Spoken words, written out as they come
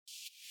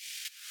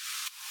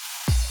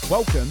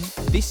Welcome,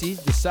 this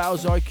is the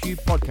Sales IQ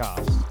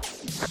Podcast.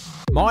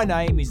 My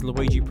name is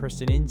Luigi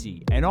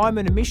Prestonenzi, and I'm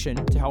on a mission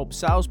to help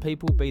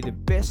salespeople be the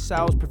best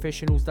sales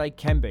professionals they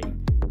can be.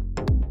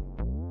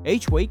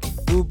 Each week,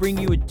 we'll bring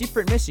you a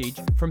different message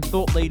from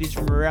thought leaders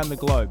from around the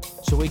globe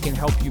so we can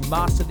help you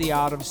master the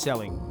art of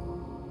selling.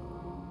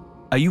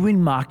 Are you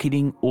in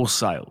marketing or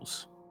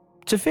sales?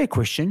 It's a fair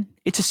question.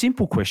 It's a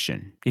simple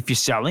question. If you're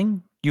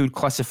selling, you would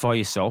classify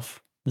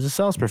yourself as a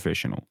sales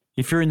professional.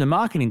 If you're in the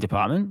marketing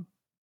department,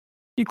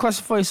 you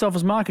classify yourself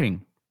as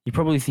marketing. You're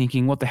probably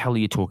thinking, what the hell are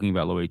you talking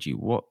about, Luigi?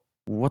 What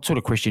sort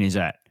of question is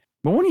that?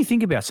 But when you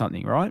think about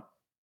something, right?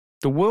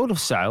 The world of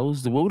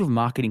sales, the world of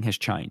marketing has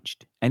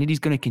changed, and it is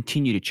going to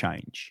continue to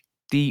change.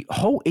 The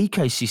whole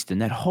ecosystem,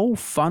 that whole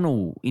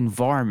funnel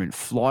environment,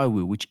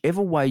 flywheel,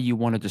 whichever way you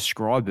want to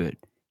describe it,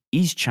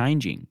 is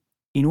changing.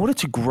 In order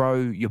to grow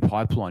your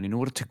pipeline, in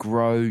order to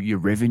grow your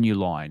revenue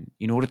line,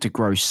 in order to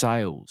grow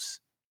sales,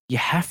 you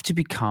have to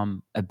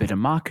become a better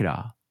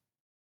marketer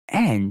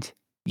and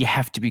you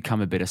have to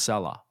become a better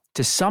seller.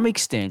 To some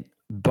extent,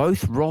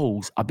 both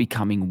roles are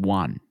becoming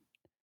one.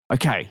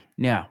 Okay,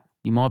 now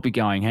you might be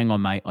going, hang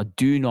on, mate, I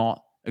do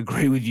not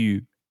agree with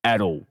you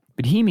at all.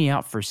 But hear me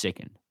out for a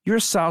second. You're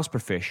a sales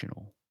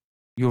professional.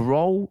 Your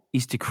role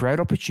is to create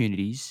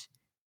opportunities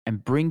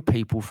and bring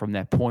people from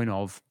that point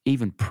of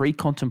even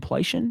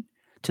pre-contemplation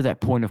to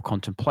that point of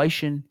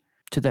contemplation,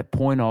 to that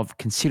point of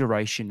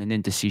consideration and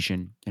then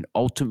decision, and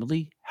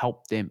ultimately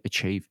help them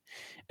achieve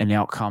an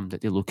outcome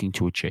that they're looking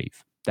to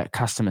achieve. That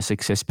customer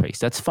success piece.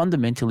 That's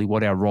fundamentally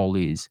what our role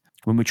is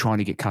when we're trying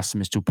to get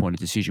customers to a point of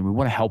decision. We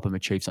want to help them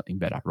achieve something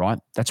better, right?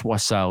 That's why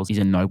sales is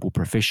a noble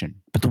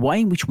profession. But the way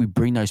in which we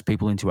bring those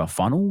people into our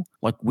funnel,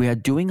 like we are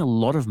doing a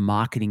lot of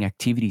marketing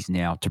activities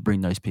now to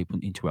bring those people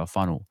into our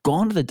funnel.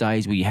 Gone are the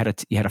days where you had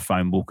a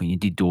phone book and you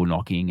did door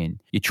knocking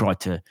and you tried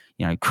to,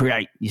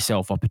 create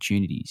yourself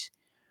opportunities.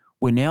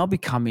 We're now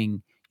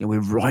becoming,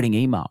 we're writing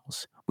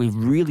emails. We're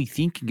really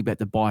thinking about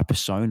the buyer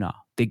persona,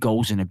 their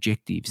goals and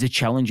objectives, the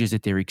challenges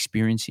that they're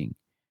experiencing.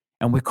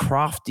 And we're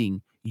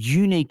crafting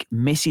unique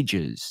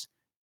messages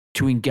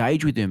to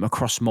engage with them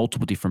across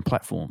multiple different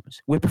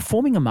platforms. We're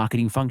performing a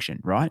marketing function,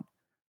 right?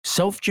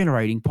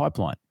 Self-generating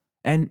pipeline.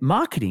 And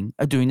marketing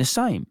are doing the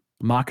same.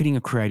 Marketing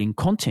are creating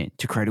content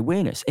to create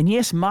awareness. And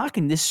yes,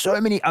 marketing, there's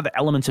so many other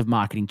elements of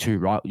marketing too,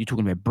 right? You're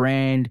talking about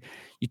brand,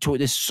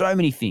 there's so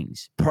many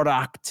things,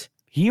 product.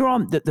 Here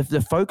on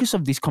the focus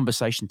of this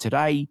conversation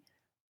today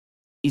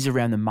is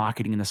around the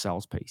marketing and the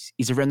sales piece,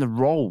 is around the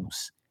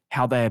roles,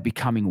 how they are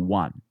becoming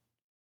one.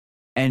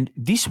 And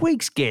this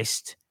week's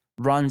guest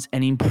runs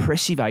an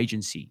impressive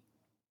agency.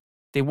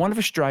 They're one of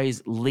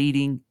Australia's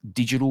leading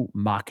digital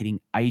marketing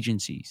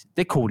agencies.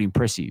 They're called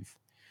Impressive.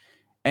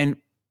 And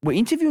we're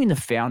interviewing the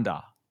founder.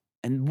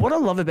 And what I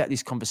love about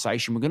this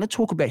conversation, we're going to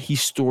talk about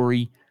his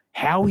story,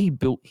 how he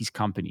built his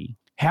company,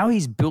 how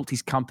he's built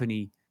his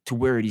company to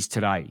where it is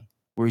today,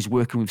 where he's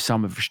working with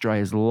some of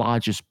Australia's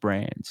largest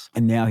brands,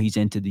 and now he's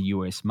entered the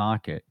US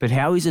market, but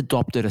how he's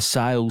adopted a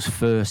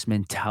sales-first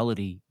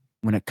mentality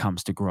when it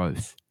comes to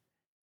growth.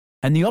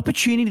 And the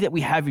opportunity that we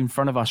have in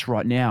front of us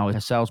right now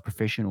as sales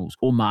professionals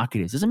or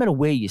marketers, doesn't matter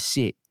where you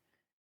sit,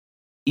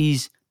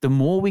 is the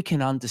more we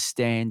can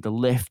understand the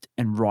left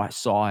and right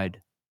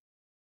side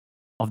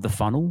of the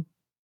funnel,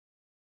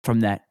 from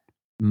that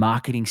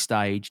marketing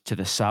stage to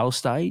the sales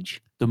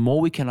stage, the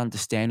more we can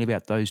understand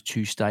about those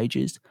two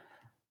stages,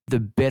 the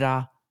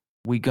better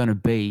we're going to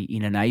be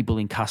in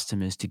enabling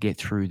customers to get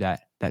through that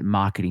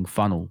marketing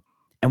funnel.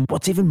 And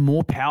what's even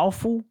more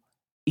powerful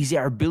is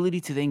our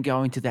ability to then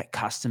go into that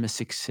customer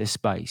success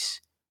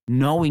space,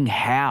 knowing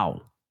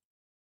how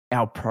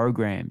our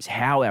programs,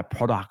 how our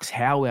products,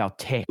 how our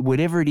tech,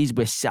 whatever it is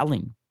we're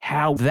selling,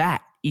 how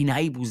that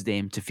enables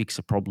them to fix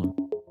a problem.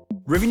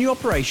 Revenue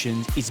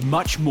operations is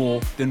much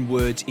more than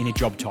words in a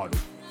job title.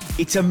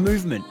 It's a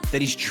movement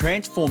that is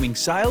transforming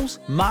sales,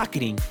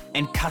 marketing,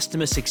 and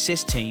customer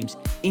success teams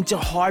into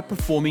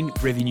high-performing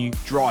revenue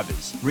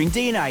drivers.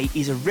 RingDNA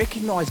is a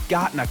recognized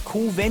Gartner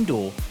Cool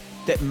vendor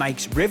that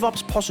makes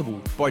RevOps possible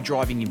by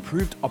driving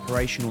improved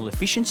operational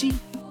efficiency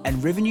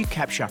and revenue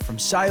capture from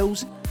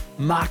sales,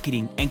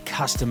 marketing, and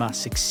customer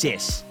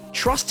success.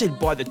 Trusted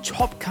by the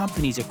top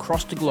companies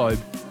across the globe,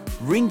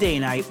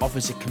 RingDNA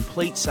offers a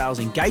complete sales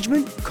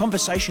engagement,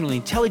 conversational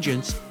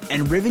intelligence,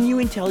 and revenue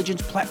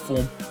intelligence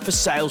platform for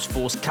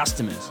Salesforce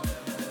customers.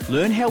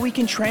 Learn how we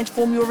can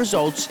transform your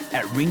results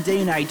at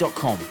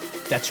ringdna.com.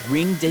 That's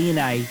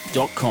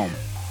ringdna.com.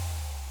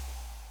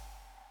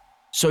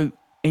 So,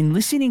 in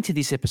listening to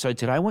this episode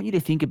today, I want you to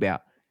think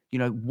about,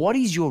 what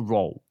is your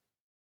role?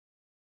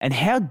 And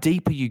how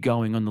deep are you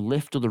going on the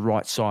left or the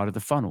right side of the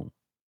funnel?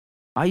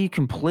 Are you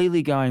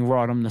completely going,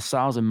 right, I'm the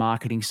sales and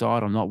marketing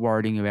side, I'm not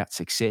worrying about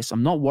success,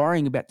 I'm not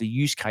worrying about the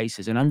use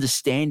cases and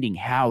understanding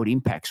how it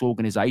impacts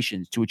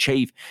organizations to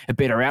achieve a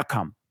better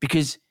outcome?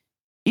 Because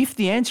if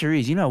the answer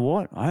is, I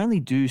only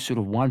do sort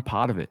of one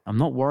part of it, I'm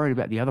not worried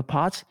about the other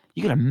parts,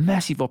 you got a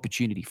massive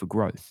opportunity for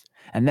growth.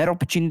 And that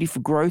opportunity for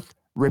growth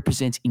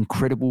represents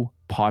incredible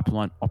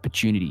pipeline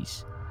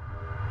opportunities.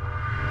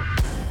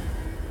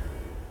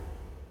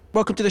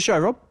 Welcome to the show,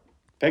 Rob.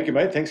 Thank you,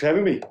 mate. Thanks for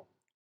having me.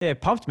 Yeah,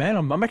 pumped, man.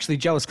 I'm actually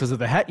jealous because of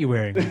the hat you're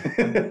wearing.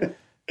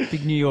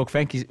 Big New York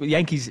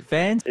Yankees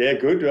fans. Yeah,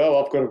 good. Well,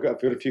 I've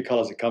got a few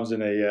colours. It comes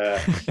in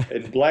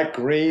in black,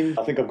 green.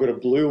 I think I've got a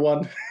blue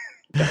one.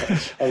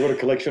 I've got a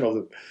collection of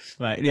them.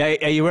 Mate,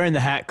 yeah, are you wearing the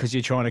hat because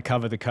you're trying to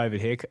cover the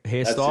COVID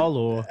That's it. hairstyle,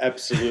 or?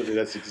 Absolutely.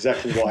 That's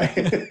exactly why.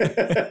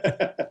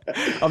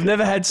 I've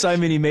never had so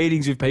many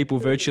meetings with people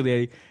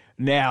virtually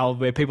now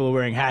where people are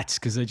wearing hats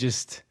because they're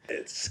just.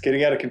 It's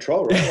getting out of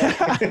control, right?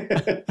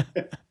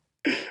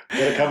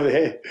 Got to cover the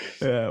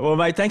hair. Well,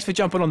 mate, thanks for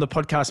jumping on the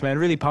podcast, man.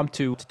 Really pumped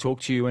to talk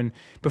to you. And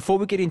before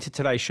we get into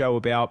today's show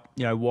about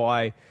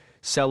why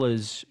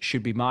sellers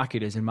should be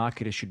marketers and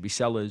marketers should be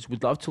sellers,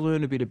 we'd love to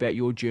learn a bit about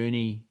your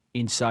journey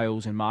in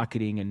sales and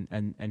marketing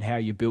and how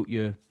you built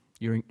your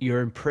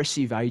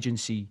impressive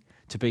agency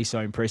to be so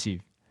impressive.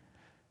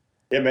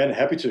 Yeah, man.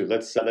 Happy to.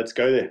 Let's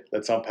go there.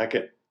 Let's unpack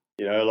it.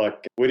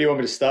 Where do you want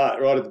me to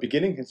start? Right at the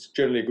beginning. It's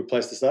generally a good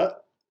place to start.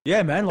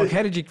 Yeah, man. Like,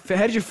 how did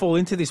you fall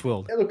into this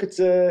world? Yeah, look, it's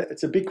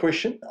a big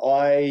question.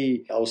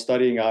 I was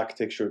studying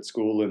architecture at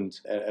school, and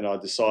I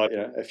decided,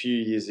 a few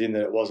years in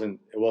that it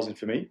wasn't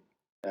for me.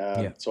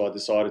 So I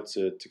decided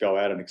to go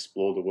out and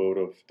explore the world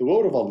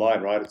of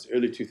online. Right, it's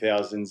early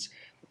 2000s.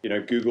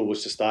 Google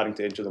was just starting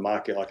to enter the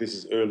market. Like, this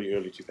is early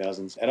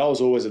 2000s, and I was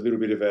always a little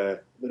bit of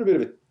a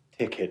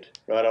tech head,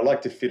 right? I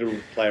like to fiddle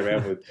and play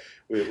around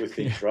with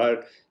things, right?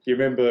 You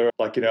remember,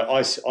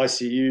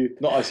 ICU,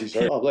 not ICU,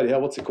 sorry. Oh, bloody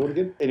hell, what's it called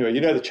again? Anyway,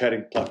 the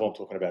chatting platform I'm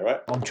talking about, right?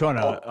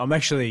 I'm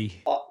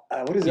actually,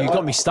 what is it? You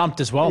got me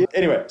stumped as well. Yeah,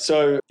 anyway,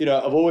 so,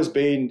 I've always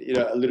been,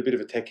 a little bit of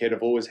a tech head.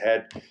 I've always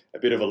had a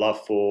bit of a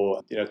love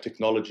for,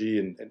 technology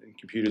and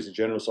computers in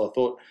general. So I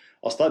thought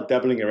I'll start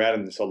dabbling around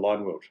in this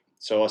online world.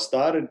 So I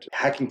started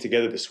hacking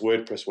together this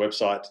WordPress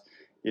website.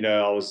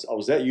 I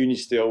was at uni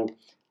still.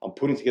 I'm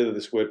putting together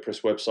this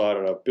WordPress website,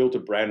 and I've built a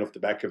brand off the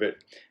back of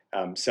it,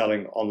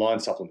 selling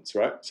online supplements,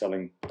 right?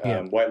 Selling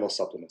weight loss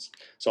supplements.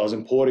 So I was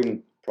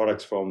importing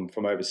products from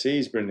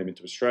overseas, bringing them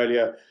into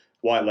Australia,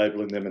 white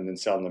labeling them, and then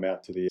selling them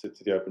out to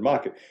the open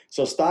market.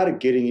 So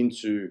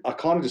I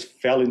kind of just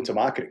fell into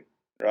marketing,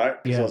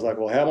 right? Because I was like,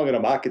 well, how am I going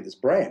to market this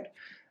brand?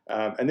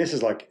 And this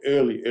is like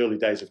early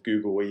days of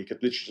Google, where you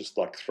could literally just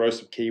like throw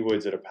some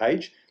keywords at a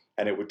page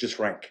and it would just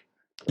rank.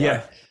 Right?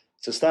 Yeah.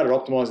 So I started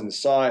optimizing the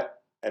site,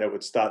 and it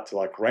would start to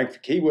like rank for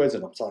keywords,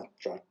 and I'm starting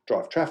to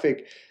drive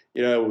traffic.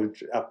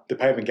 The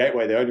payment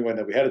gateway, the only one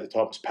that we had at the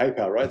time was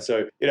PayPal, right?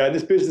 So, and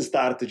this business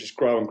started to just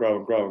grow and grow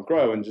and grow and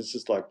grow. And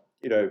just like,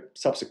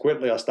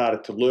 subsequently I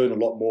started to learn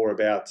a lot more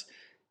about,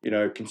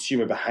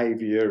 consumer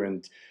behavior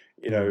and,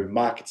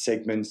 market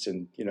segments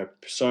and,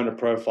 persona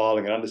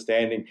profiling and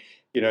understanding,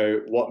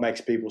 what makes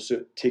people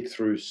tick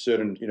through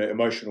certain,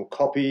 emotional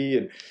copy.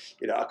 And,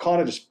 I kind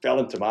of just fell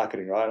into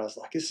marketing, right? And I was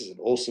like, this is an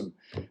awesome,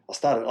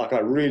 I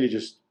really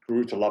just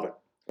grew to love it.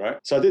 Right.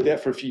 So I did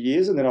that for a few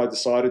years, and then I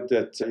decided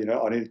that,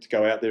 I needed to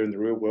go out there in the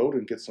real world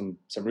and get some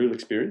real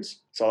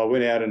experience. So I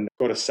went out and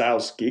got a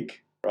sales gig,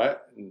 right?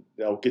 And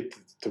I'll get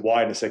to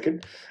why in a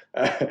second.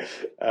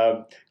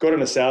 Got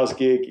on a sales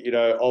gig,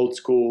 old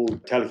school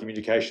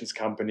telecommunications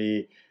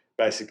company,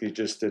 basically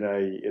just in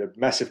a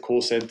massive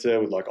call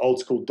center with like old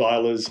school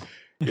dialers,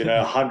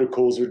 100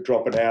 calls would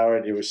drop an hour,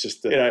 and it was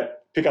just,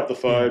 pick up the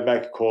phone,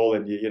 make a call,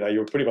 and you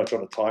were pretty much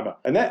on a timer.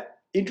 And that,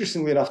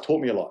 interestingly enough, taught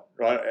me a lot,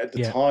 right? At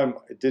the time,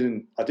 I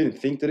didn't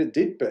think that it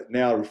did, but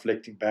now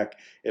reflecting back,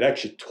 it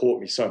actually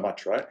taught me so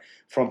much, right?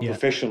 From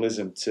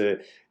professionalism to,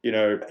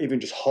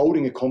 even just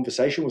holding a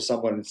conversation with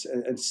someone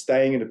and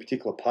staying in a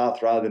particular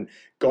path rather than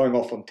going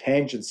off on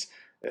tangents,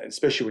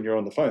 especially when you're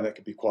on the phone. That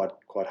could be quite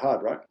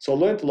hard, right? So I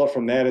learned a lot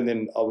from that, and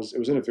then it was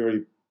in a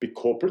very big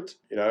corporate,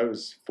 it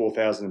was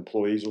 4,000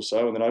 employees or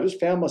so, and then I just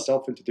found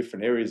myself into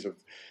different areas of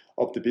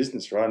the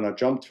business, right? And I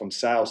jumped from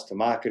sales to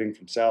marketing,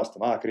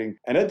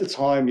 And at the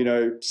time,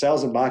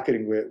 sales and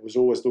marketing was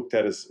always looked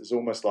at as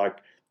almost like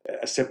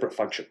a separate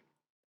function.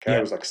 Okay,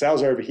 It was like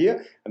sales are over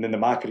here, and then the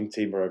marketing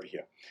team are over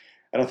here.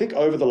 And I think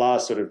over the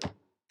last sort of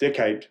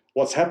decade,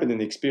 what's happened in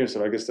the experience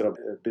that I guess that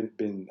I've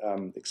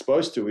been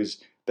exposed to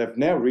is they've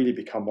now really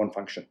become one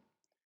function.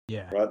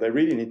 Yeah. Right. They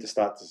really need to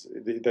start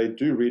to. They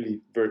do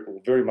really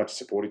very much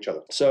support each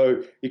other.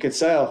 So you could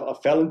say I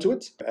fell into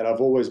it, and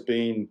I've always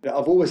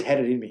had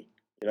it in me.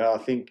 I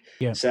think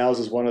sales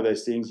is one of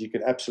those things you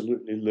can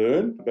absolutely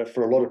learn, but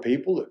for a lot of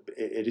people,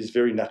 it is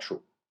very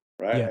natural,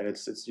 right? Yeah. And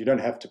it's you don't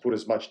have to put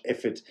as much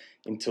effort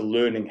into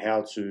learning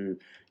how to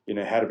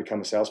become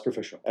a sales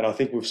professional. And I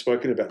think we've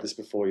spoken about this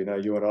before.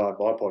 You and I on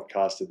my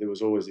podcast, that there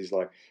was always these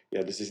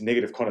there's these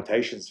negative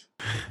connotations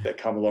that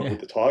come along with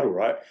the title,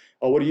 right?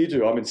 Oh, what do you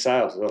do? I'm in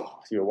sales. Oh,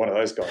 you're one of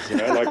those guys,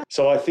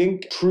 So I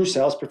think true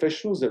sales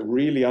professionals that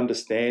really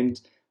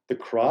understand the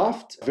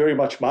craft, very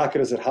much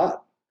marketers at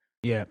heart.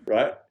 Yeah.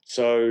 Right.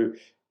 So,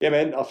 yeah,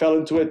 man, I fell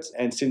into it.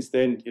 And since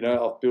then,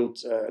 I've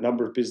built a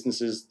number of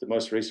businesses. The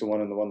most recent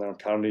one, and the one that I'm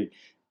currently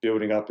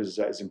building up, is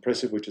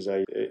Impressive, which is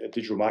a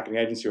digital marketing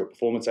agency or a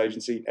performance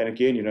agency. And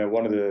again,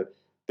 one of the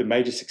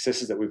major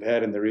successes that we've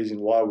had, and the reason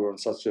why we're on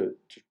such a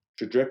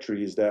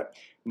trajectory, is that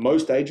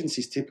most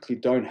agencies typically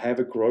don't have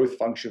a growth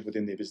function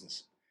within their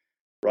business.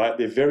 right?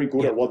 They're very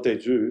good at what they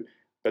do,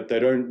 but they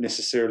don't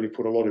necessarily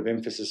put a lot of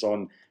emphasis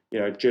on,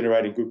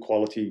 generating good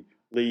quality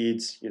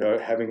leads,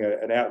 having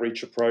an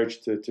outreach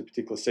approach to a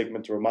particular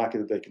segment or a market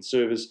that they can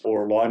service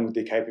or align with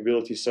their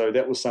capabilities. So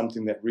that was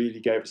something that really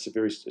gave us a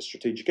very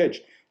strategic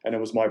edge. And it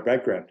was my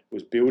background,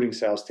 was building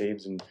sales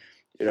teams, and,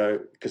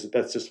 because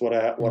that's just what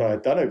I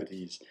had done over the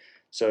years.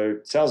 So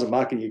sales and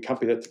marketing, you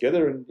company that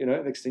together, and,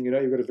 next thing you know,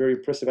 you've got a very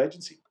impressive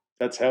agency.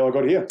 That's how I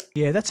got here.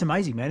 Yeah, that's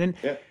amazing, man.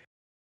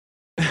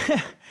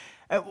 And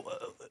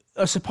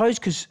I suppose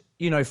because,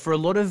 for a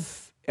lot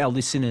of our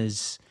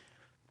listeners,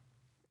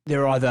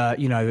 they're either,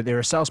 they're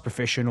a sales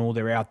professional,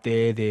 they're out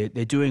there,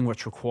 they're doing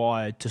what's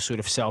required to sort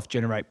of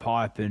self-generate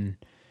pipe and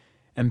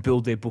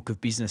build their book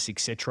of business,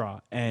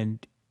 etc.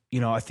 And,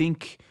 I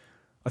think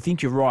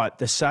you're right.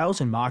 The sales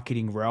and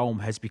marketing realm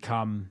has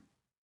become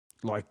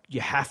like,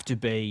 you have to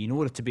be, in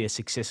order to be a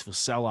successful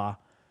seller,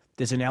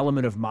 there's an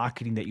element of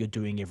marketing that you're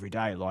doing every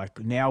day. Like,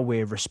 now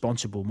we're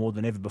responsible more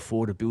than ever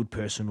before to build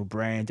personal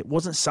brand. It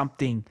wasn't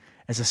something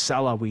as a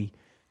seller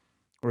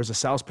or as a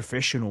sales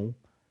professional,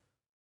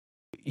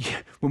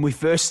 when we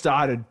first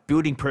started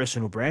building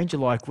personal brand,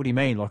 you're like, what do you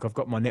mean? Like, I've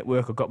got my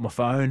network, I've got my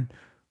phone,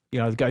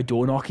 go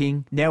door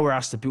knocking. Now we're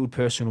asked to build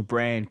personal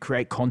brand,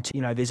 create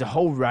content. There's a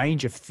whole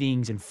range of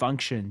things and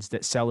functions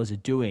that sellers are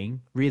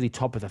doing, really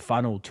top of the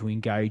funnel, to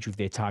engage with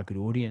their target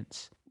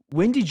audience.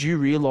 When did you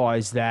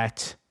realize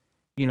that,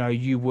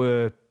 you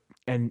were,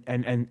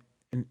 and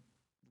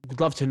would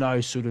love to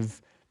know sort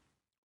of,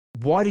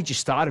 why did you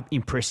start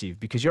Impressive?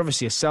 Because you're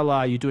obviously a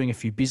seller, you're doing a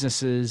few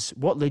businesses.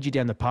 What led you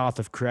down the path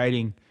of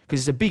creating, because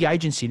it's a big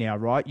agency now,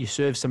 right? You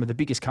serve some of the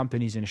biggest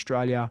companies in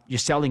Australia. You're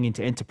selling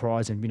into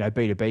enterprise and,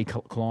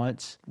 B2B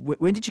clients.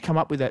 When did you come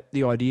up with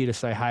the idea to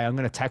say, hey, I'm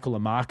going to tackle a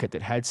market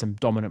that had some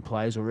dominant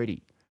players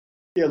already?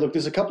 Yeah, look,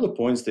 there's a couple of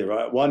points there,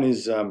 right? One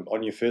is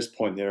on your first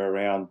point there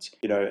around,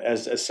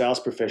 as sales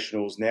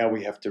professionals, now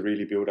we have to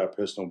really build our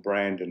personal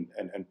brand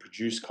and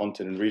produce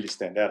content and really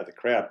stand out of the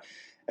crowd.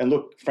 And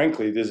look,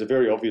 frankly, there's a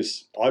very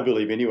obvious, I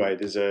believe anyway,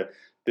 there's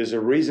a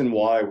reason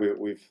why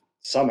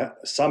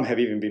some have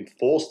even been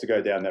forced to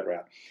go down that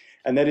route.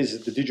 And that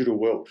is the digital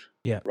world,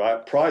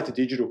 right? Prior to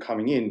digital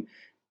coming in,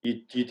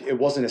 it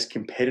wasn't as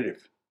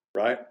competitive,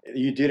 right?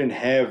 You didn't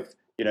have,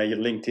 your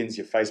LinkedIn's,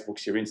 your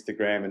Facebooks, your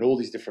Instagram, and all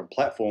these different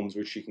platforms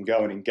which you can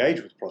go and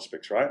engage with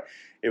prospects, right?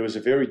 It was a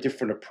very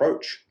different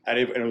approach, and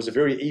it was a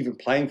very even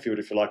playing field,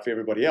 if you like, for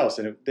everybody else.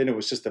 And then it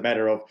was just a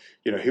matter of,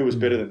 who was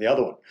better than the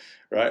other one,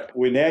 right?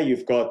 Where now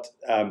you've got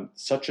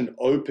such an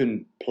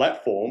open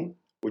platform,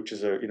 which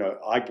is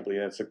arguably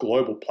it's a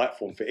global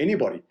platform for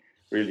anybody,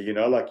 really.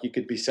 Like, you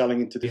could be selling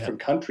into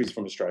different countries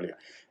from Australia.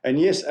 And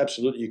yes,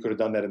 absolutely, you could have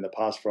done that in the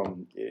past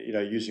from,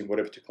 using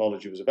whatever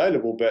technology was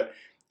available, but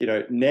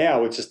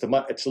now it's just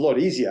it's a lot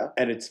easier,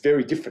 and it's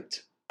very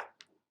different,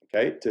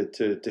 okay,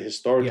 to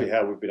historically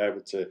how we've been able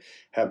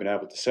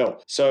to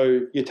sell.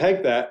 So you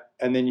take that,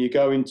 and then you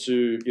go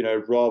into,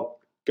 Rob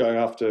going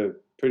after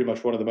pretty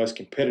much one of the most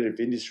competitive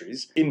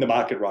industries in the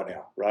market right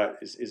now, right,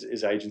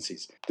 is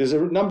agencies. There's a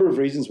number of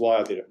reasons why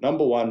I did it.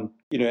 Number one,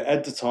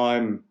 at the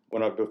time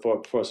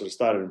before I sort of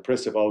started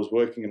Impressive, I was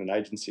working in an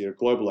agency, a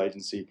global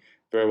agency,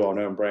 very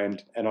well-known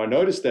brand, and I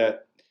noticed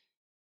that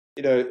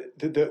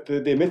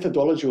their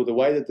methodology, or the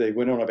way that they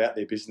went on about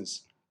their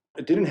business,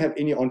 it didn't have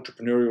any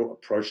entrepreneurial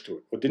approach to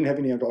it, or didn't have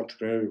any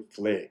entrepreneurial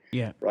flair.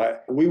 Yeah. Right.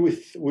 We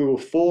were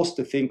forced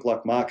to think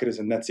like marketers,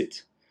 and that's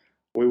it.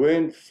 We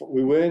weren't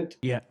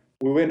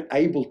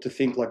able to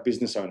think like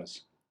business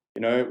owners.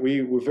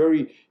 We were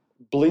very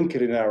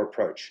blinkered in our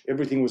approach.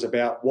 Everything was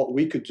about what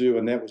we could do,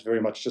 and that was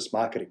very much just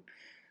marketing.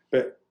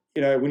 But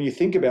when you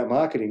think about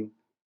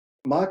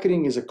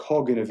marketing is a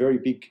cog in a very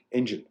big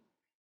engine,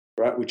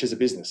 right? Which is a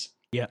business.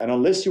 Yeah. And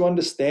unless you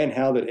understand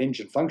how that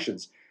engine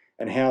functions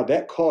and how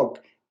that cog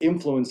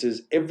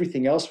influences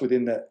everything else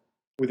within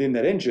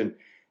that engine,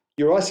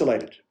 you're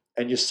isolated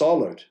and you're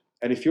siloed.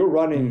 And if you're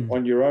running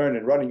on your own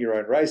and running your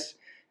own race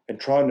and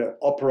trying to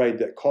operate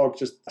that cog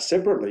just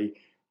separately,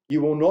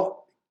 you will not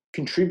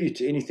contribute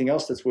to anything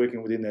else that's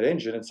working within that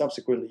engine, and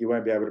subsequently you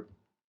won't be able to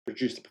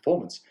produce the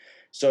performance.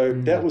 So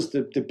that was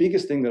the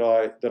biggest thing that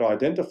I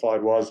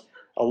identified was,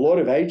 a lot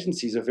of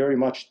agencies are very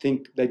much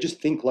think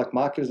like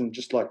marketers and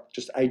just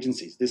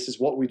agencies. This is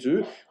what we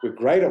do. We're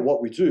great at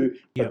what we do,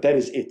 but that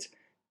is it.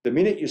 The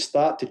minute you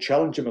start to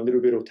challenge them a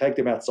little bit or take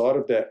them outside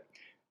of that,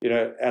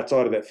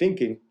 outside of that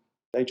thinking,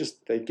 they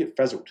get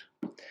frazzled.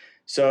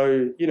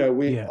 So,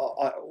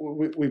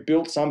 we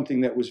built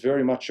something that was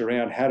very much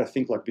around how to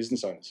think like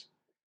business owners.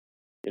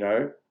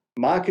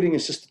 Marketing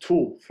is just a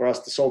tool for us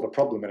to solve a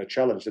problem and a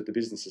challenge that the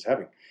business is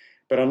having.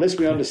 But unless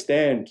we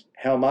understand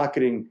how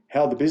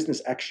the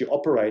business actually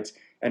operates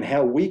and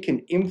how we can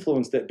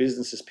influence that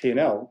business's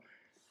P&L,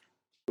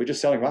 we're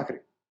just selling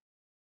marketing,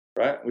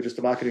 right? We're just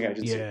a marketing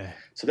agency. Yeah.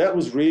 So that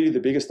was really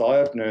the biggest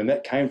eye-opener, and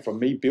that came from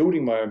me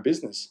building my own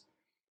business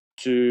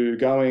to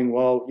going,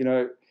 well,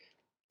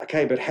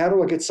 okay, but how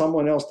do I get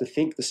someone else to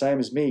think the same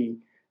as me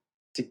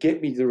to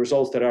get me the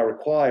results that I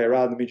require,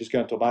 rather than me just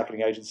going to a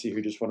marketing agency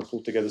who just want to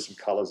pull together some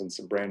colors and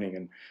some branding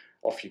and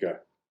off you go.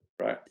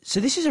 right? So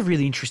this is a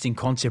really interesting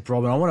concept,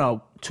 Rob, and I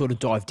want to sort of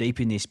dive deep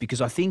in this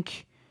because I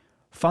think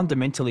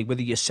fundamentally,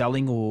 whether you're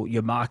selling or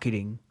you're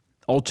marketing,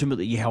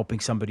 ultimately you're helping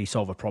somebody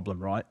solve a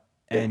problem, right?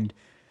 Yeah. And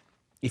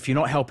if you're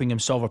not helping them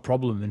solve a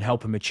problem and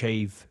help them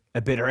achieve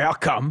a better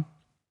outcome,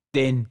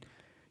 then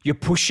you're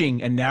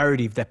pushing a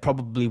narrative that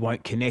probably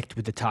won't connect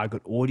with the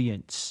target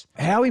audience.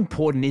 How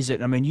important is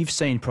it? I mean, you've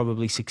seen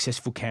probably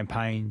successful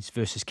campaigns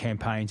versus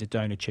campaigns that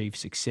don't achieve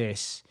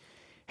success.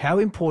 How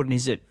important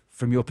is it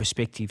from your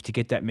perspective to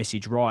get that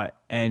message right?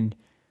 And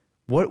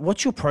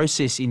what's your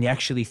process in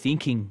actually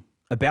thinking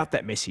about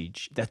that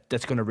message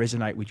that's going to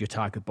resonate with your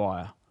target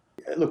buyer?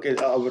 Look,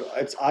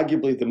 it's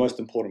arguably the most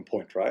important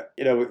point, right?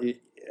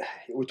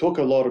 We talk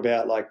a lot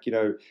about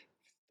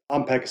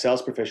unpack a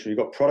sales professional.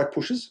 You've got product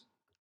pushers,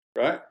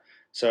 right?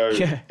 So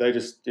Yeah. they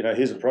just,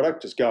 here's a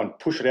product, just go and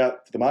push it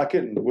out to the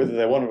market, and whether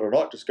they want it or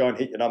not, just go and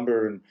hit your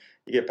number and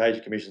you get paid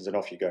your commissions and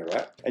off you go,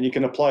 right? And you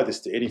can apply this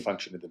to any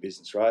function of the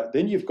business, right?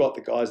 Then you've got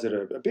the guys that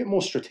are a bit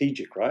more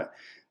strategic, right?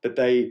 That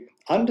they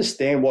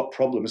understand what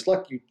problem. It's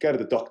like you go to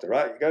the doctor,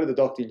 right? You go to the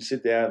doctor, you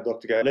sit down, the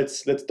doctor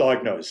goes, let's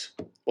diagnose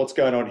what's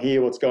going on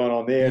here, what's going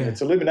on there. Yeah.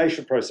 It's an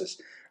elimination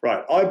process,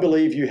 right? I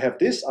believe you have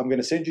this. I'm going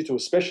to send you to a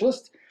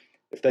specialist.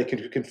 If they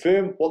can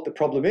confirm what the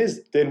problem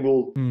is, then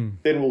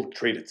we'll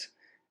treat it.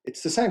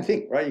 It's the same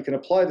thing, right? You can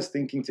apply this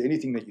thinking to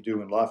anything that you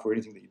do in life or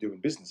anything that you do in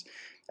business.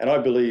 And I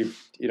believe,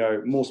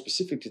 more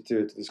specific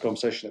to this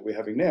conversation that we're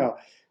having now,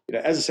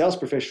 as a sales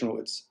professional,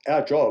 it's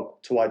our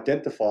job to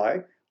identify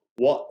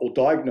or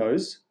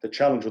diagnose the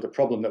challenge or the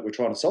problem that we're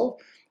trying to solve.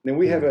 And then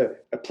we have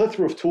a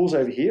plethora of tools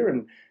over here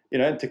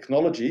and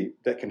technology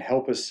that can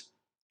help us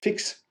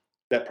fix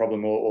that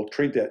problem or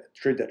treat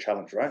that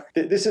challenge, right?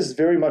 This is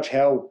very much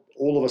how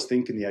all of us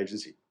think in the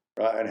agency,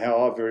 right? And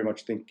how I very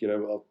much think,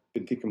 I've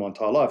been thinking my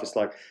entire life. It's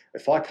like,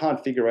 if I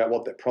can't figure out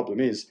what that problem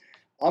is,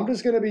 I'm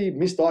just going to be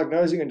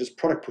misdiagnosing and just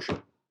product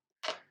pushing.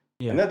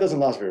 Yeah. And that doesn't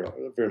last very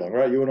long,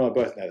 right? You and I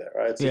both know that,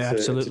 right?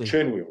 Absolutely. It's a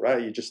churn wheel,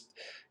 right? You're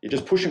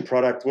just pushing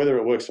product, whether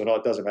it works or not,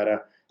 it doesn't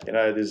matter.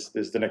 There's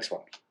the next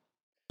one.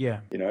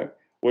 Yeah.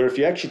 Where if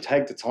you actually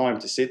take the time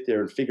to sit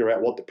there and figure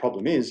out what the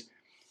problem is,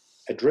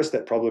 address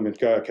that problem and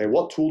go, okay,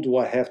 what tool do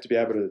I have to be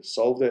able to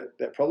solve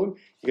that problem?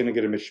 You're going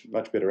to get a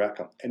much better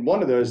outcome. And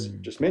one of those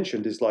just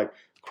mentioned is like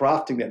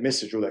crafting that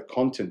message or that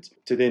content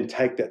to then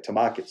take that to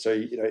market. So,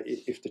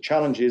 if the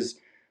challenge is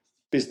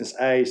business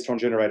A is trying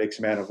to generate X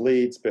amount of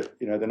leads, but,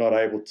 they're not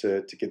able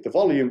to get the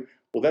volume,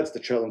 well, that's the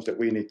challenge that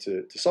we need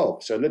to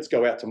solve. So let's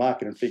go out to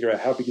market and figure out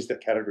how big is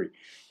that category?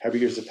 How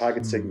big is the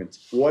target segment?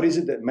 What is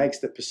it that makes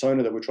the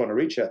persona that we're trying to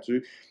reach out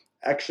to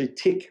actually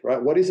tick,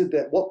 right?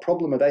 What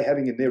problem are they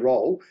having in their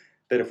role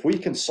that if we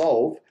can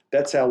solve,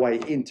 that's our way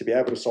in to be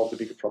able to solve the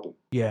bigger problem.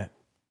 Yeah.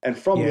 And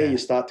from there, you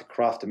start to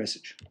craft a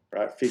message,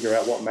 right? Figure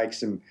out what makes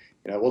them,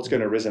 what's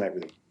going to resonate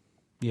with them.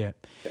 Yeah.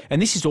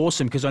 And this is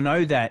awesome because I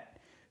know that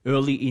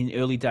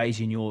early days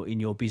in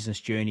your business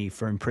journey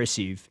for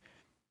Impressive,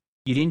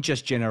 you didn't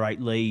just generate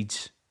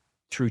leads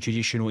through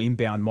traditional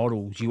inbound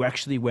models. You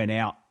actually went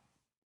out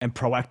and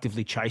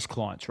proactively chased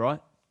clients, right?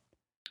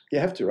 You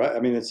have to, right? I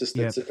mean, it's just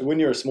when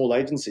you're a small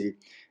agency,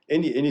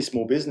 any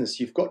small business,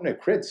 you've got no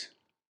creds.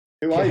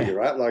 Who are you,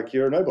 right? Like,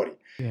 you're a nobody.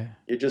 Yeah.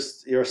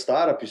 You're a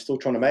startup. You're still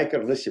trying to make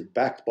it, unless you're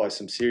backed by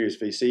some serious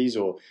VCs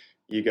or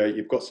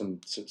you've got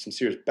some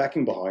serious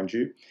backing behind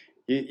you.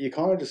 You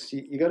kind of just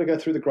you got to go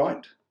through the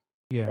grind.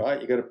 Yeah.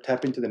 Right. You got to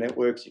tap into the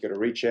networks. You got to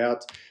reach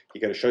out. You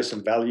got to show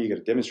some value. You got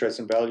to demonstrate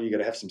some value. You got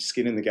to have some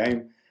skin in the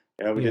game.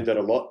 We did that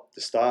a lot at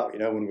the start.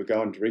 When we're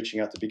going to reaching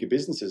out to bigger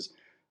businesses,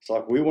 it's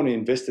like, we want to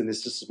invest in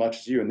this just as much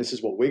as you, and this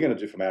is what we're going to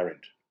do from our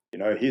end.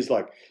 Here's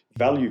like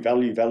value.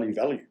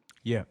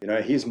 Yeah.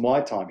 Here's my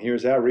time.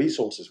 Here's our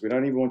resources. We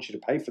don't even want you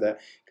to pay for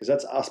that, because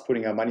that's us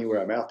putting our money where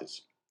our mouth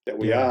is, that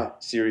we are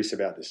serious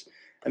about this.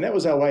 And that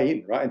was our way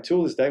in, right?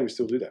 Until this day, we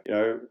still do that.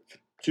 For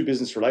two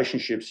business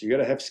relationships, you got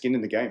to have skin in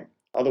the game.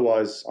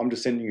 Otherwise, I'm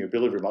just sending you a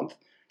bill every month,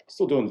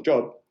 still doing the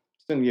job,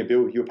 sending you a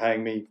bill, you're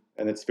paying me,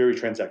 and it's very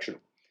transactional.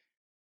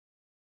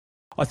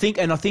 I think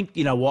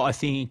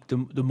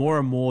the more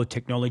and more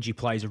technology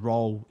plays a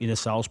role in the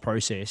sales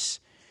process,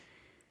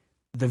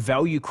 the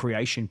value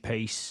creation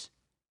piece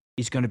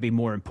is going to be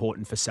more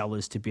important for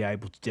sellers to be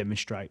able to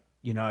demonstrate,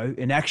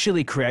 and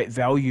actually create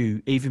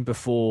value even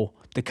before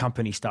the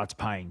company starts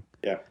paying.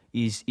 Yeah.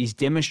 Is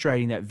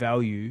demonstrating that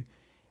value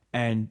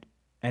and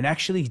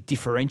actually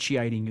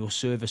differentiating your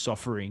service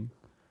offering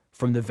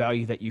from the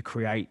value that you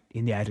create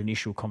in that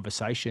initial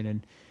conversation.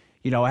 And,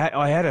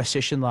 I had a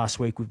session last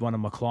week with one of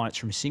my clients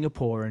from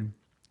Singapore,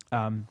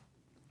 and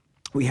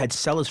we had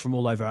sellers from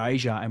all over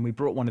Asia, and we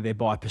brought one of their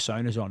buyer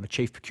personas on, a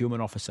chief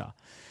procurement officer.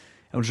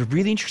 And it was a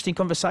really interesting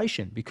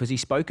conversation because he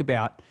spoke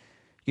about,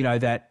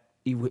 that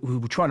we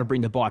were trying to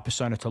bring the buyer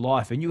persona to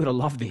life. And you're going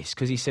to love this,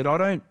 because he said,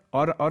 I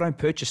don't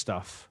purchase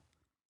stuff.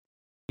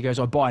 He goes,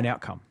 I buy an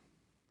outcome,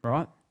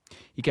 right?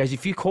 He goes,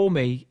 if you call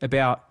me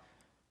about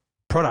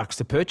products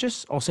to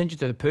purchase, I'll send you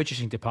to the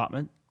purchasing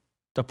department.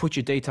 They'll put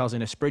your details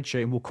in a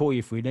spreadsheet and we'll call you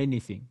if we need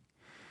anything.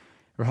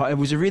 Right. It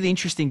was a really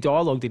interesting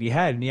dialogue that he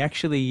had. And he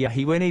actually,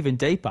 he went even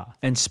deeper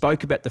and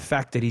spoke about the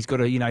fact that he's got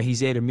to,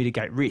 he's there to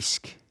mitigate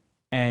risk.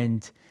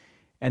 And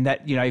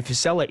that, if a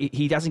seller,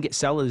 he doesn't get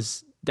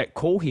sellers that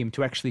call him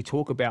to actually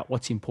talk about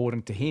what's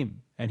important to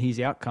him and his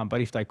outcome.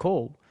 But if they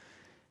call,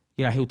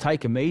 he'll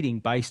take a meeting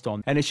based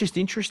on, and it's just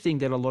interesting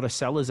that a lot of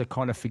sellers are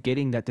kind of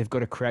forgetting that they've got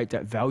to create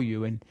that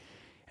value. And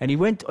he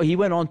went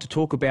on to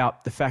talk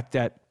about the fact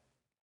that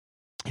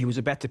he was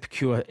about to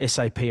procure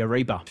SAP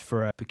Ariba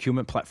for a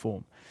procurement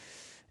platform.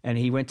 And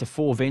he went to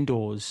 4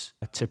 vendors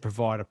to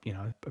provide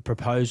a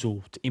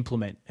proposal to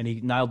implement, and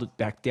he nailed it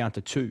back down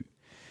to 2.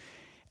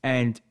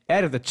 And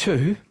out of the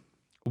 2,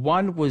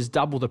 one was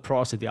double the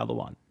price of the other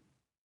one.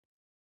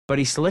 But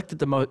he selected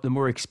the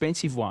more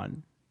expensive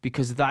one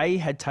because they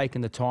had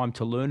taken the time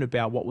to learn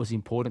about what was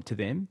important to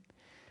them.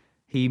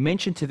 He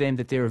mentioned to them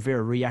that they're a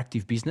very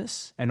reactive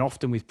business, and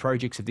often with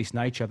projects of this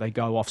nature, they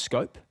go off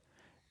scope.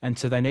 And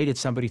so they needed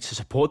somebody to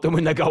support them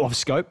when they go off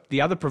scope.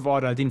 The other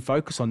provider didn't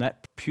focus on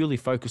that, purely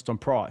focused on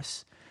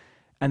price.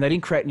 And they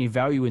didn't create any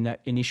value in that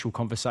initial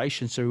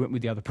conversation, so we went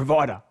with the other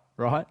provider,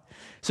 right?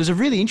 So it's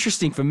really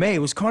interesting for me. It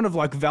was kind of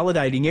like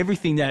validating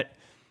everything that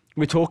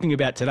we're talking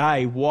about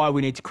today, why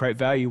we need to create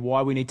value,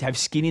 why we need to have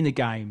skin in the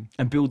game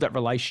and build that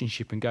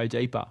relationship and go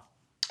deeper.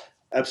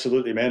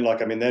 Absolutely, man.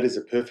 That is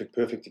a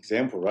perfect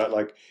example, right?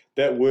 Like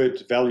that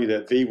word value,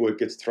 that V word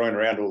gets thrown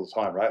around all the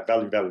time, right?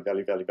 Value.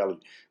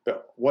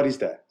 But what is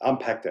that?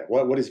 Unpack that.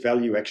 What does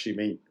value actually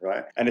mean,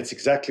 right? And it's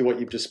exactly what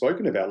you've just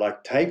spoken about.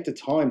 Like take the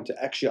time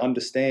to actually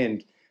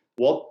understand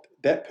what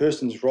that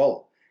person's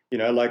role.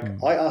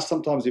 I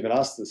sometimes even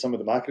ask some of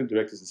the marketing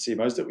directors and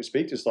CMOs that we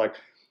speak to, it's like,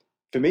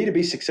 for me to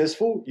be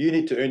successful, you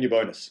need to earn your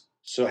bonus.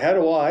 So how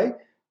do I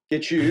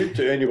get you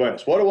to earn your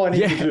bonus? What do I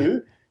need to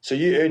do so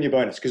you earn your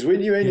bonus? Because when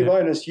you earn your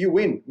bonus, you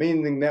win,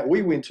 meaning that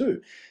we win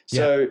too.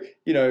 So,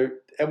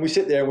 and we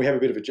sit there and we have a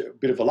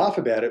bit of a laugh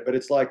about it, but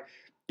it's like,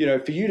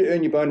 for you to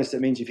earn your bonus,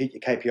 that means you've hit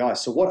your KPIs.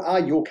 So what are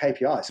your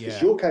KPIs?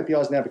 Because your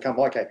KPIs now become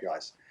my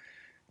KPIs.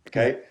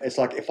 Okay. Yeah. It's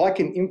like, if I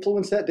can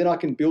influence that, then I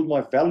can build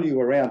my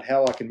value around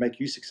how I can make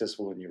you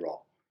successful in your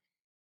role.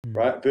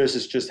 Right?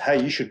 Versus just,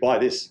 hey, you should buy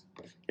this.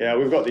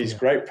 We've got these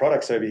great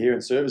products over here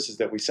and services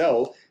that we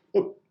sell.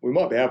 Look, we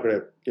might be able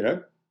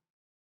to,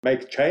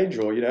 make change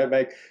or,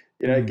 get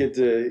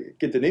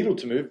the needle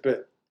to move.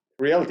 But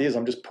reality is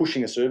I'm just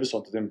pushing a service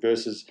onto them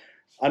versus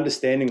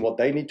understanding what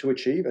they need to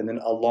achieve and then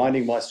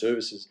aligning my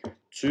services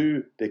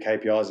to their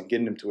KPIs and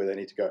getting them to where they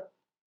need to go.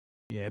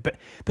 Yeah,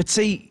 but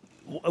see,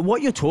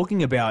 what you're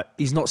talking about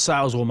is not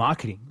sales or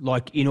marketing.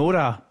 Like in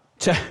order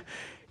to...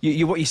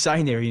 what you're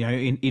saying there,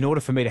 in order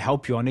for me to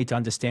help you, I need to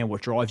understand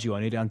what drives you. I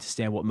need to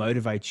understand what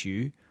motivates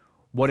you,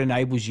 what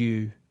enables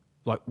you,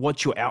 like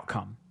what's your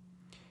outcome.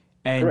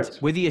 And Correct.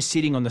 Whether you're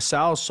sitting on the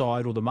sales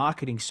side or the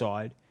marketing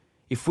side,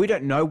 if we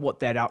don't know what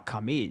that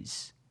outcome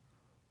is,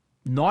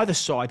 neither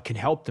side can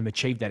help them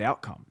achieve that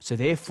outcome. So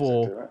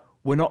therefore, exactly right.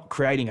 We're not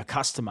creating a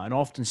customer. And I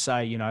often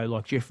say,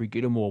 like Jeffrey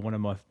Gittermore, one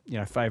of my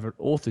favorite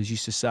authors,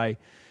 used to say,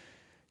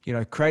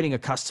 creating a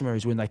customer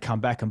is when they come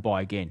back and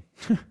buy again.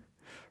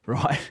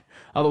 Right?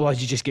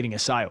 Otherwise, you're just getting a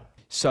sale.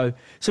 So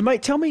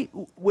mate, tell me,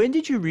 when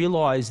did you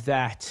realize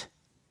that,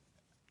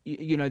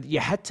 you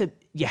had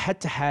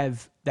to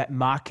have that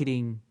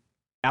marketing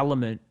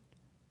element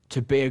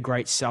to be a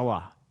great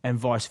seller and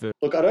vice versa?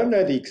 Look, I don't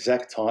know the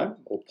exact time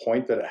or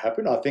point that it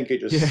happened. I think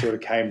it just sort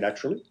of came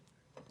naturally.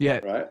 Yeah.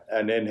 Right.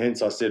 And then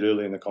hence I said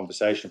earlier in the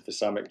conversation, for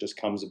some, it just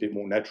comes a bit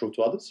more natural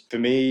to others. For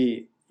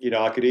me,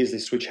 I could easily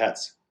switch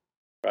hats.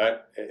 Right.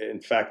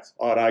 In fact,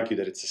 I'd argue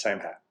that it's the same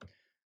hat.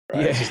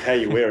 Right? Yeah. It's just how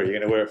you wear it. You're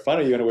going to wear it front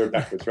or you're going to wear it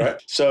backwards, right?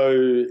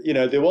 So,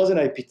 there wasn't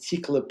a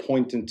particular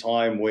point in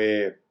time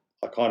where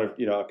I kind of,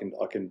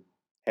 I can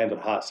hand on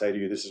heart say to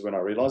you, this is when I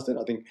realized it.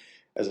 I think,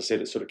 as I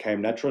said, it sort of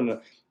came natural.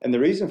 And the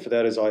reason for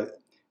that is I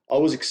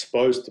was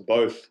exposed to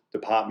both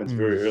departments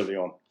very early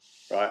on,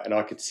 right? And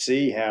I could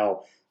see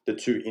how the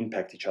two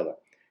impact each other.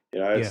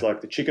 It's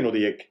like the chicken or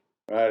the egg,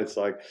 right? It's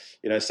like,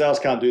 sales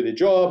can't do their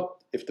job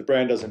if the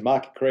brand doesn't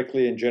market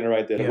correctly and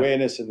generate that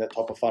awareness and that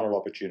top of funnel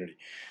opportunity.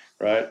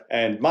 Right.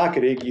 And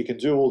marketing, you can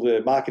do all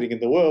the marketing in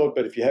the world,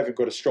 but if you haven't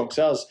got a strong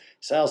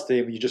sales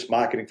team, you're just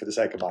marketing for the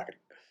sake of marketing.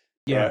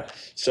 Yeah.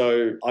 Right?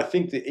 So I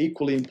think they're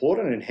equally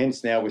important, and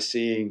hence now we're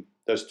seeing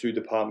those two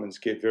departments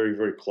get very,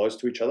 very close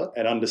to each other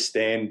and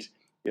understand,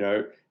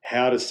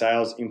 how does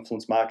sales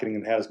influence marketing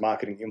and how does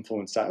marketing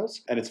influence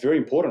sales? And it's very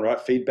important,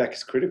 right? Feedback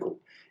is critical.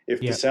 If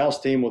the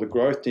sales team or the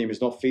growth team is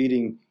not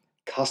feeding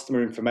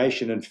customer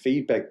information and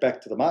feedback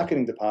back to the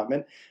marketing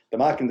department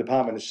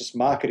is just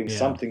marketing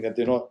something that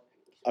they're not.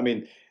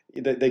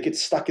 They get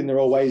stuck in their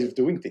old ways of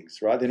doing things,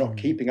 right? They're not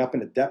keeping up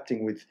and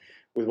adapting with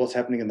what's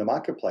happening in the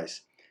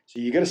marketplace. So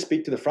you got to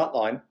speak to the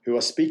frontline who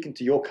are speaking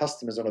to your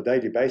customers on a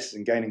daily basis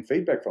and gaining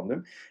feedback from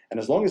them. And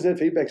as long as that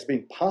feedback is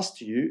being passed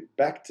to you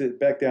back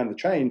down the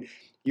chain,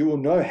 you will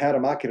know how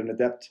to market and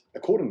adapt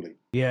accordingly.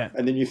 Yeah.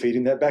 And then you're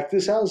feeding that back to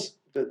the sales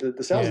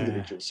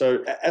individual.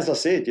 So as I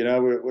said,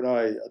 when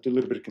I do a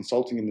little bit of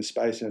consulting in this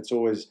space, and it's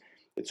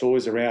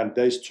always around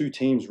those two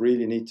teams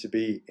really need to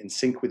be in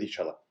sync with each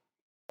other.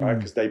 right?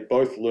 Because they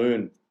both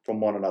learn from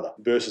one another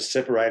versus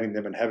separating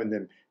them and having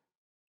them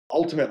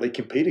ultimately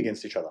compete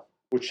against each other,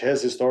 which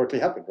has historically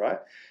happened, right?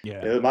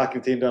 Yeah. The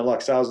marketing team don't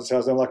like sales and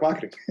sales don't like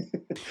marketing.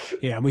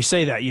 Yeah, and we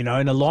see that, in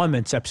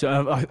alignments.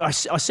 Absolutely, I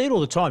see it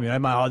all the time.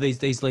 Mate,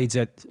 these leads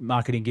that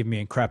marketing give me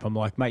and crap. I'm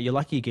like, mate, you're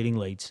lucky you're getting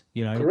leads.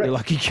 Correct. You're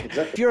lucky.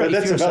 Exactly. But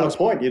that's another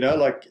point.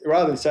 Like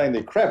rather than saying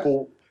they're crap,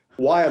 well,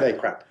 why are they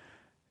crap?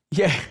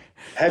 Yeah.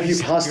 Have you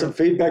passed some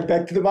feedback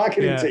back to the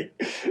marketing team,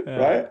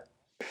 right?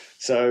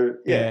 So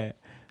yeah.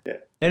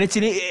 And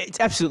it's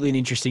absolutely an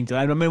interesting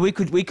dilemma. I mean, we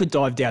could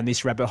dive down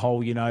this rabbit hole.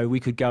 We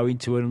could go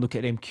into it and look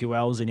at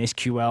MQLs and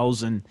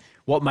SQLs and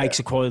what makes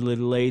a quality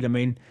lead. I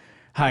mean,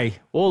 hey,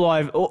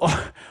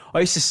 I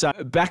used to say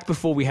back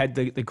before we had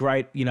the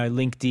great,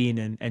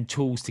 LinkedIn and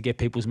tools to get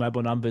people's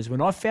mobile numbers,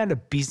 when I found a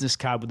business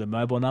card with a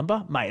mobile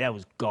number, mate, that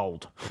was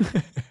gold.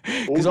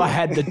 Because I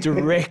had the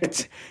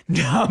direct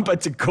number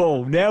to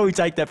call. Now we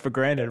take that for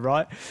granted,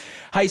 right?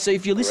 Hey, so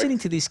if you're listening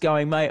to this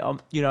going, mate,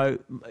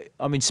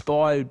 I'm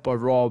inspired by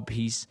Rob.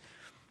 He's,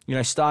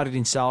 started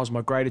in sales,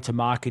 migrated to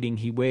marketing.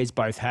 He wears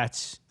both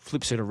hats,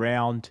 flips it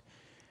around.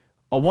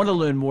 I want to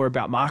learn more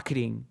about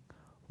marketing.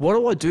 What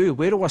do I do?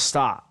 Where do I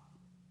start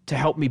to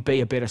help me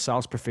be a better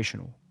sales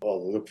professional?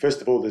 Well, look,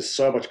 first of all, there's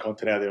so much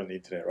content out there on the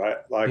internet, right?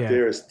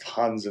 There is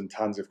tons and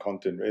tons of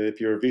content.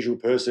 If you're a visual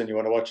person, you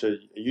want to watch a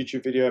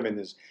YouTube video, I mean,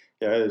 there's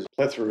a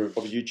plethora of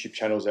YouTube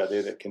channels out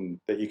there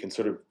that you can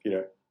sort of,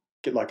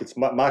 get like it's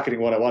marketing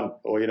 101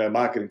 or,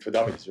 marketing for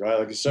dummies, right?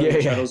 Like there's so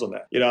many channels on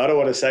that. I don't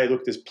want to say,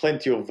 look, there's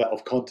plenty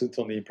of content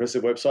on the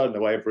Impressive website in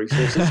the way of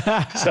resources.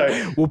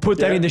 So we'll put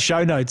that in the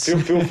show notes.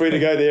 Feel free to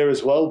go there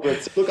as well.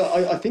 But look,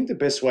 I think the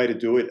best way to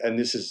do it, and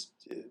this is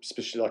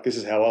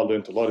how I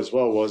learned a lot as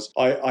well, was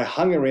I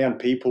hung around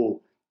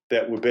people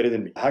that were better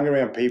than me. I hung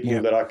around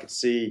people that I could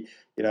see,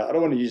 I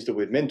don't want to use the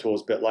word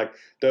mentors, but like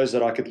those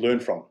that I could learn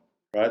from.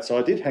 Right. So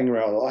I hung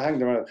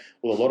around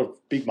with a lot of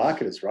big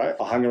marketers, right?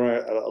 I hung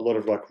around a lot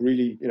of like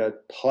really,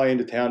 high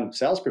end of town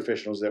sales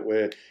professionals that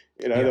were,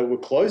 that were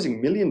closing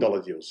 $1 million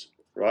deals,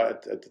 right,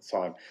 at the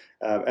time.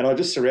 And I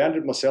just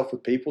surrounded myself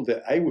with people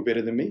that A, were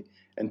better than me,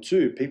 and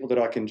two, people that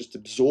I can just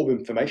absorb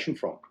information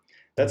from.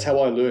 That's how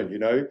I learn,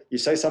 You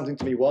say something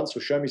to me once or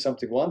show me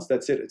something once,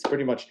 that's it. It's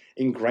pretty much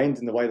ingrained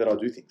in the way that I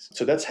do things.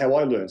 So that's how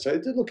I learn. So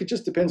it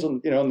just depends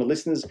on, on the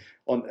listeners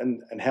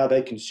and how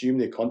they consume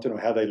their content or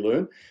how they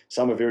learn.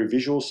 Some are very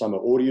visual, some are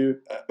audio,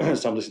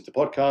 some listen to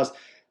podcasts.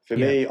 For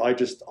me,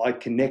 I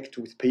connect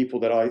with people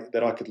that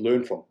I could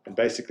learn from and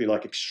basically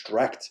like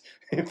extract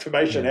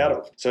information out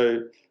of.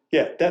 So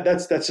yeah,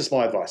 that's just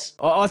my advice.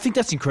 I think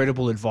that's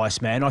incredible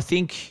advice, man. I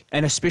think,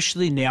 and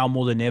especially now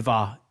more than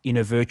ever in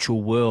a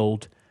virtual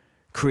world,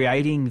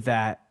 creating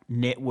that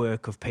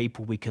network of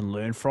people we can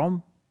learn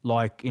from.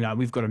 Like,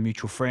 we've got a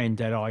mutual friend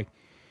that I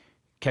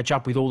catch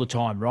up with all the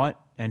time, right?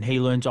 And he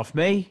learns off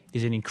me.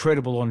 He's an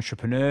incredible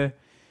entrepreneur,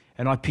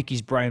 and I pick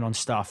his brain on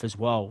stuff as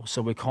well.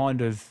 So we're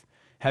kind of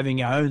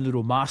having our own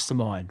little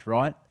mastermind,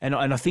 right? And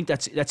I think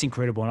that's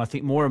incredible. And I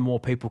think more and more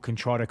people can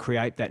try to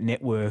create that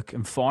network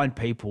and find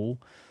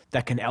people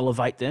that can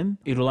elevate them.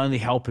 It'll only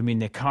help them in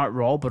their current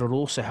role, but it'll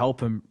also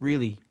help them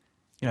really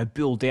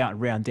build out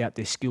and round out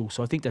their skills.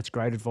 So I think that's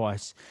great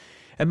advice.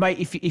 And mate,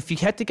 if you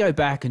had to go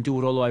back and do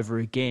it all over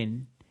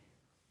again,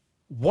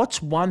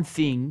 what's one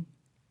thing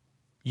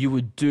you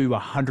would do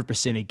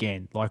 100%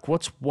 again? Like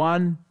what's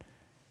one,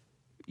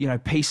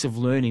 piece of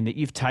learning that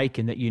you've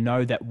taken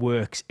that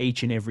works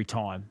each and every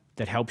time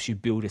that helps you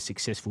build a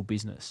successful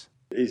business?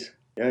 You're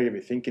going to get me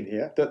thinking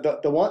here.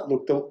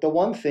 The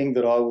one thing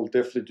that I will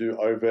definitely do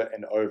over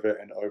and over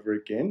and over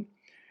again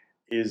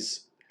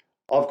is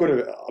I've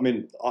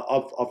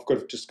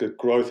got just a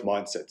growth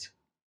mindset,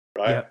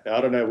 right? Yep. Now,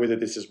 I don't know whether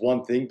this is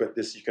one thing, but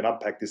you can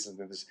unpack this and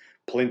there's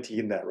plenty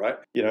in that, right?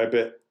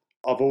 But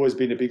I've always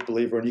been a big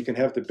believer in you can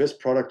have the best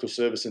product or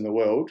service in the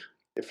world.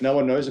 If no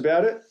one knows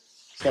about it,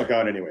 it's not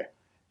going anywhere.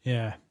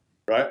 Yeah.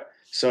 Right?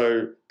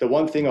 So the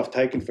one thing I've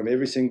taken from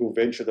every single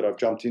venture that I've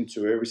jumped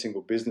into, every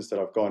single business that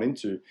I've gone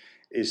into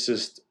is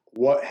just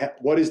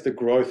what is the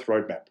growth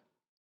roadmap?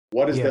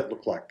 What does that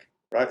look like,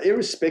 right?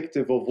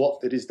 Irrespective of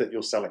what it is that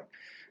you're selling.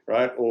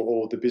 Right,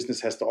 or the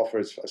business has to offer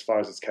as far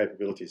as its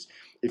capabilities.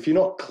 If you're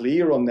not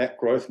clear on that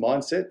growth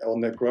mindset, on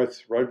that growth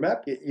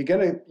roadmap,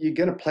 you're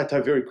gonna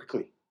plateau very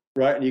quickly,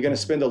 right? And you're going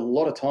to spend a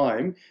lot of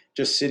time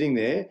just sitting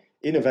there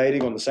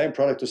innovating on the same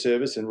product or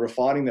service and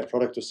refining that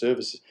product or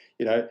service,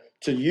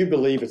 till you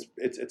believe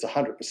it's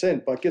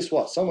 100%. But guess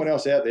what? Someone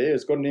else out there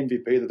has got an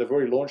MVP that they've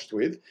already launched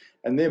with,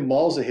 and they're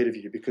miles ahead of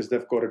you because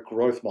they've got a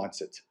growth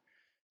mindset.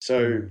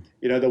 So,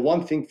 the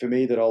one thing for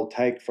me that I'll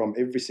take from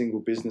every single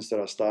business that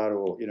I start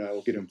or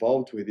get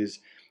involved with is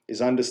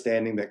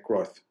understanding that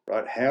growth,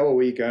 right? How are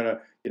we going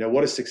to,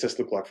 what does success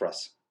look like for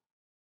us?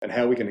 And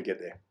how are we going to get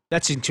there?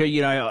 That's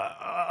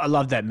I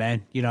love that,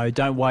 man.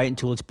 Don't wait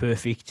until it's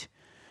perfect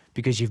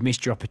because you've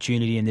missed your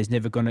opportunity, and there's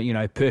never going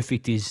to,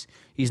 perfect is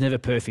never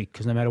perfect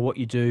because no matter what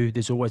you do,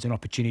 there's always an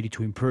opportunity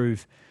to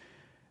improve.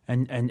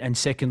 And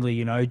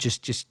secondly,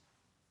 just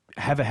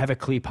have a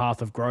clear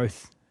path of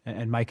growth.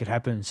 and make it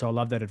happen. So I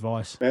love that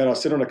advice. Man, I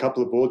sit on a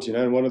couple of boards,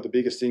 and one of the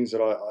biggest things that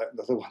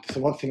the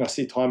one thing I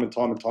see time and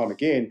time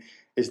again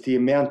is the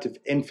amount of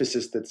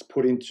emphasis that's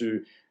put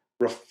into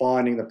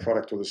refining the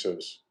product or the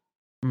service.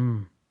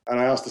 And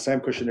I ask the same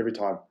question every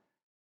time.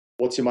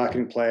 What's your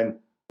marketing plan?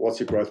 What's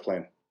your growth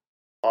plan?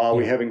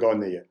 We haven't gone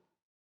there yet.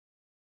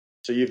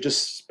 So you've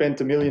just spent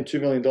 $1 million,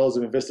 $2 million of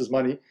investors'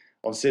 money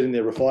on sitting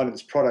there refining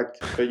this product,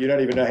 but you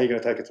don't even know how you're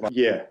going to take it to market.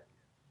 Yeah.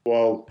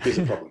 Well, here's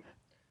a problem.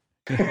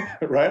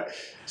 Right?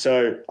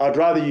 So I'd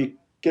rather you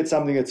get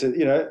something that's an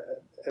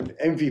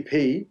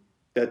MVP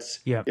that's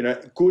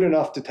good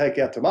enough to take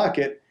out to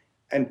market,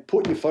 and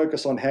put your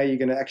focus on how you're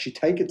going to actually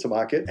take it to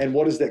market, and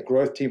what does that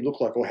growth team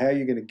look like, or how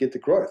you're going to get the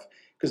growth.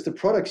 Because the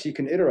products you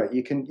can iterate,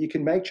 you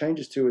can make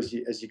changes to as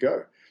you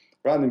go.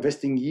 Rather than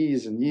investing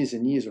years and years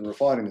and years in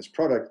refining this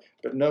product,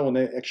 but no one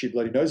actually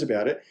bloody knows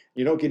about it,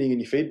 you're not getting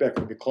any feedback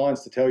from your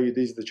clients to tell you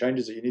these are the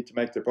changes that you need to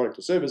make to the product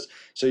or service.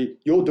 So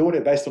you're doing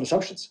it based on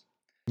assumptions.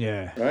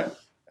 Yeah. Right?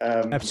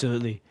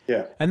 Absolutely.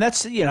 Yeah. And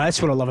that's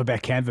what I love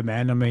about Canva,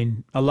 man. I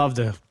mean, I love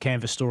the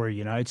Canva story,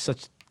 it's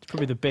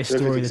probably the best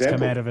story that's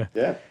come out of it.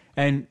 Yeah.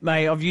 And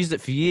mate, I've used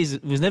it for years.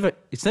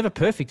 It's never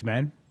perfect,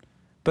 man.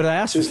 But I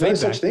asked for feedback.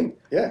 There's no such thing.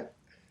 Yeah.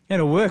 And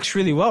it works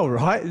really well,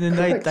 right? And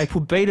then they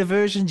put beta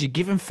versions, you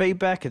give them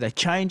feedback, and they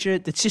change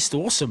it. It's just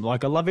awesome.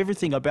 Like, I love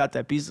everything about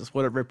that business,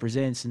 what it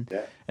represents, and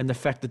the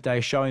fact that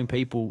they're showing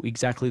people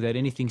exactly that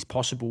anything's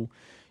possible.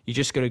 You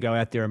just got to go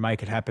out there and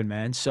make it happen,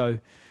 man. So,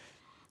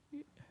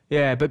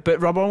 yeah. But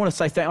Rob, I want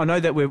to say I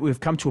know that we've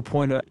come to a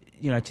point, to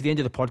the end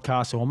of the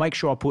podcast. So I'll make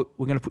sure we're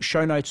going to put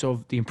show notes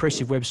of the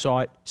Impressive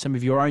website, some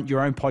of your own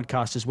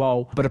podcast as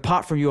well. But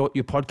apart from your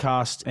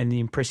podcast and the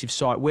Impressive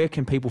site, where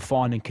can people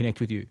find and connect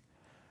with you?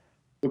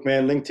 Look,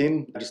 man,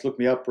 LinkedIn, just look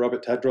me up,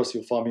 Robert Tadros,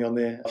 you'll find me on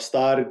there. I've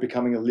started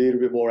becoming a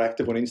little bit more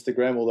active on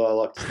Instagram, although I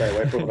like to stay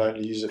away from it. I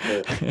only use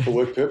it for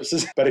work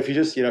purposes. But if you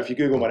just, if you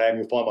Google my name,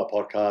 you'll find my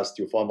podcast,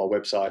 you'll find my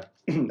website.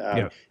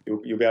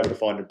 You'll be able to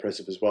find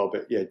Impressive as well.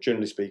 But yeah,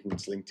 generally speaking,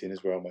 it's LinkedIn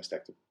is where I'm most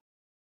active.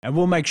 And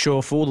we'll make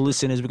sure for all the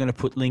listeners, we're going to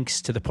put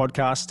links to the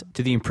podcast,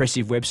 to the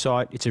Impressive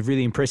website. It's a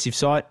really impressive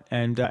site,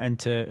 and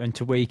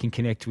to where you can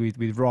connect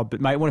with Rob. But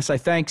mate, I want to say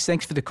thanks.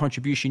 Thanks for the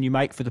contribution you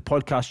make, for the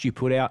podcast you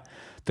put out,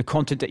 the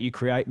content that you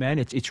create, man.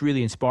 It's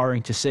really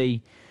inspiring to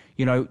see,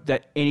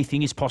 that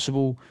anything is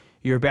possible.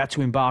 You're about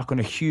to embark on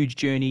a huge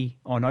journey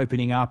on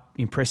opening up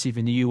Impressive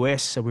in the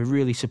US. So we're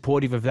really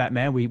supportive of that,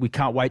 man. We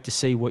can't wait to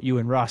see what you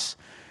and Russ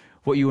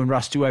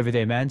do over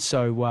there, man.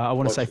 So I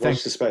want to say thanks.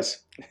 Watch the space.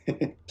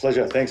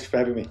 Pleasure. Thanks for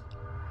having me.